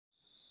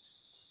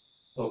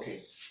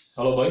Okay,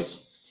 hello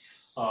boys.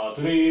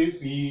 Today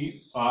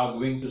we are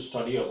going to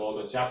study about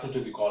the chapter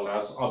to be called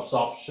as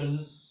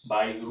absorption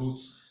by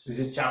roots. This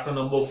is chapter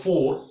number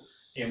 4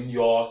 in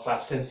your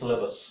class 10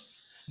 syllabus.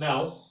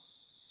 Now,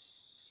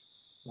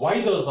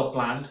 why does the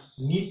plant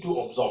need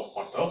to absorb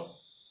water?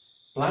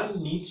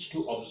 Plant needs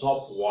to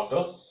absorb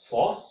water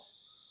for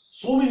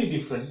so many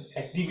different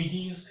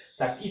activities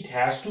that it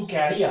has to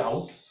carry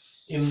out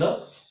in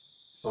the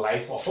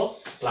life of a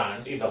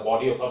plant, in the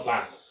body of a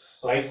plant.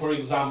 Like for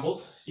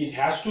example, it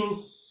has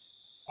to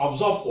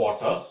absorb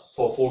water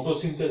for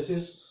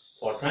photosynthesis,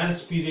 for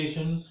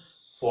transpiration,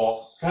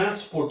 for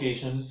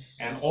transportation,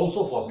 and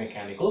also for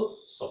mechanical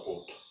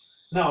support.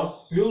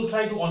 Now, we will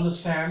try to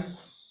understand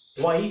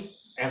why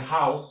and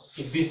how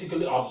it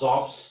basically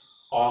absorbs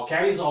or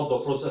carries out the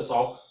process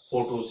of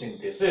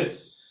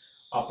photosynthesis.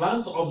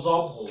 Plants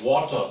absorb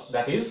water,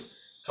 that is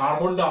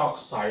carbon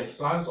dioxide.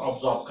 Plants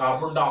absorb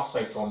carbon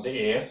dioxide from the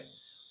air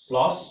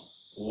plus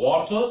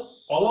water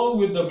along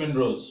with the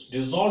minerals,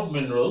 dissolved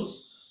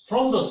minerals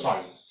from the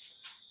soil.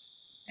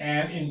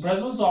 And in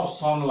presence of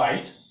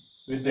sunlight,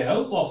 with the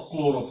help of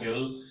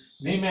chlorophyll,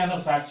 they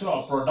manufacture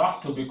a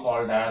product to be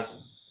called as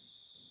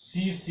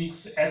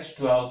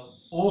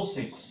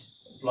C6H12O6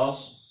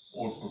 plus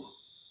O2.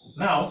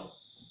 Now,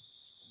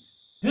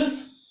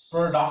 this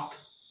product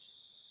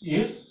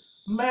is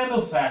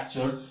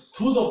manufactured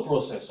through the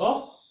process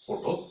of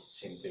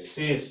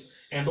photosynthesis.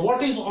 And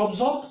what is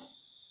absorbed?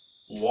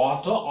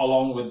 Water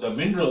along with the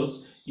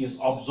minerals is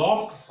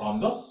absorbed from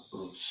the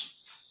roots.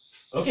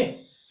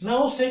 Okay.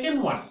 Now,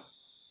 second point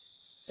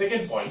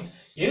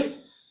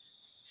is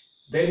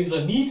there is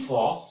a need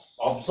for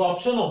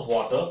absorption of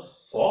water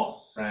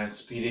for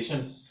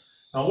transpiration.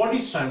 Now, what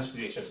is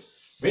transpiration?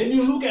 When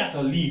you look at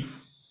a leaf,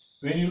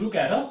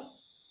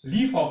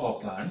 of a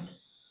plant,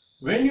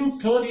 when you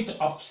turn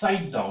it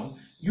upside down,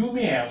 you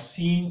may have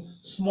seen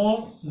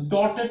small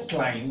dotted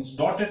lines,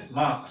 dotted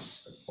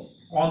marks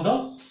on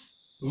the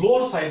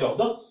lower side of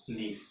the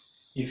leaf.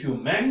 If you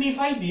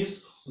magnify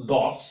these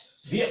dots,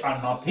 they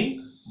are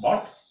nothing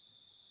but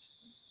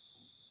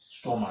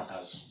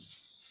stomatas.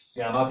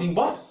 They are nothing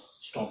but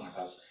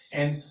stomatas.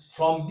 And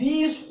from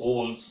these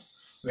holes,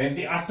 when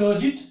they are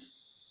turgid,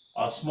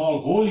 a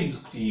small hole is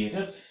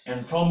created,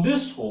 and from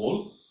this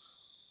hole,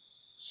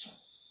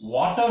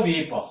 water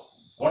vapor.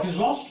 What is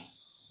lost?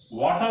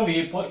 Water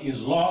vapor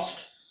is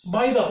lost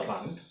by the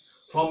plant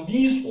from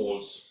these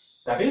holes.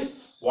 That is,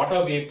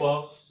 water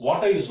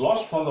is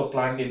lost from the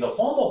plant in the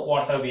form of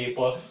water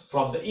vapor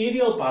from the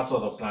aerial parts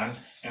of the plant,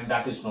 and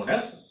that is known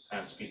as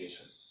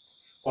transpiration.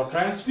 For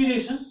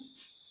transpiration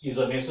is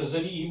a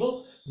necessary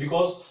evil,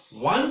 because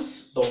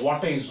once the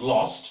water is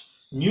lost,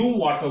 new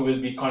water will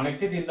be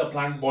connected in the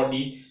plant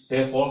body.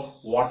 Therefore,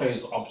 water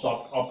is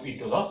absorbed up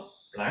into the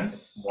plant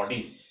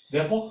body.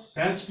 Therefore,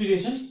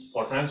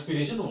 for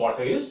transpiration,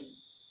 water is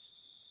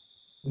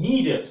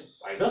needed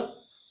by the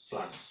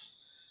plants.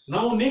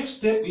 Now, next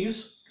step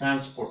is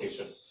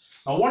transportation.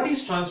 Now, what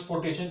is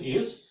transportation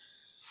is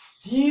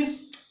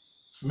these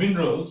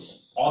minerals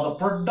or the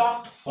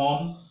product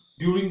formed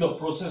during the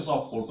process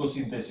of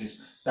photosynthesis,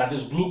 that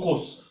is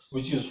glucose,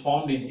 which is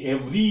formed in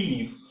every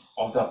leaf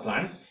of the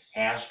plant,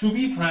 has to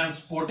be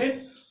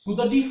transported to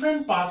the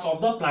different parts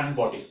of the plant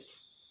body.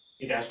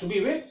 It has to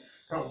be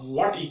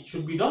what it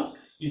should be done?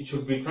 It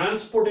should be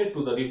transported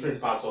to the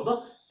different parts of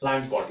the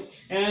plant body.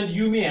 And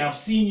you may have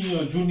seen in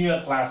your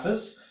junior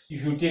classes,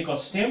 if you take a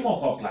stem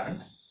of a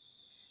plant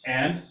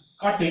and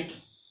cut it,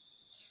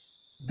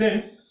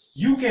 then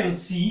you can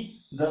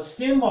see the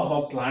stem of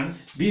a plant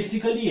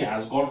basically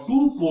has got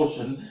two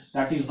portions.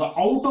 That is the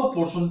outer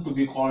portion to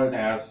be called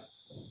as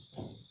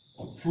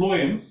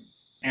phloem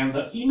and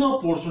the inner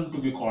portion to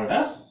be called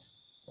as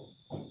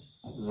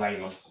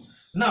xylem.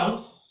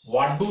 Now,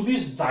 what do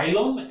this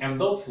xylem and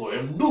the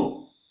phloem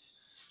do?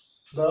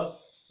 The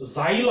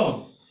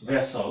xylem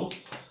vessel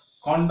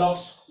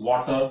conducts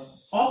water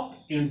up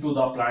into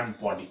the plant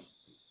body,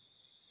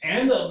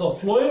 and the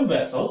phloem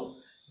vessel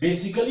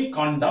basically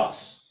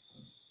conducts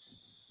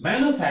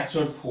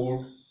manufactured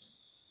food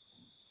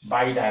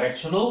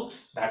bidirectional.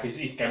 That is,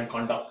 it can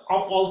conduct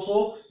up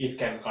also, it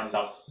can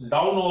conduct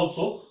down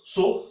also.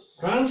 So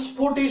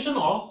transportation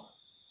of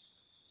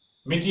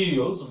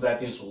materials,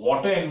 that is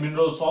water and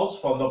mineral salts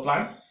from the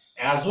plant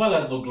as well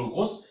as the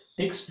glucose,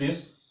 takes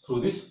place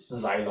through this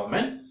xylem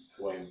and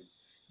phloem.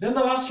 Then the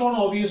last one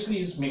obviously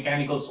is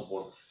mechanical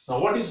support. Now,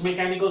 what is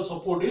mechanical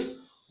support is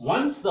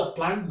once the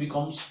plant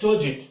becomes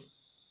turgid,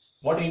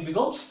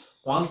 once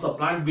the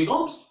plant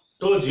becomes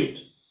turgid,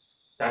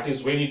 that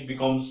is when it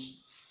becomes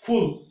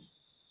full,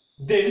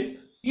 then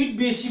it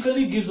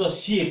basically gives a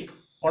shape.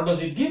 What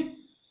does it give?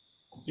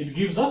 It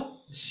gives a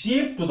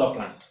shape to the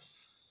plant.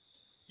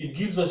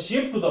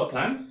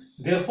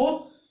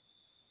 Therefore,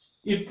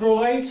 it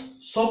provides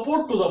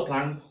support to the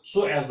plant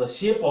so as the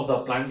shape of the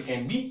plant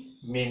can be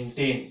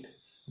maintained.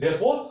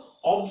 Therefore,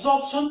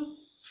 absorption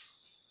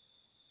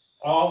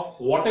of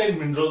water and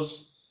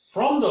minerals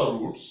from the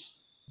roots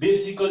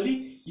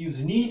basically is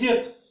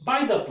needed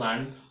by the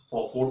plant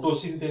for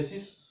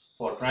photosynthesis,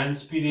 for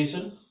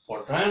transpiration,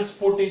 for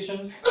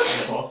transportation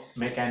and for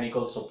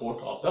mechanical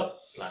support of the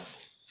plant.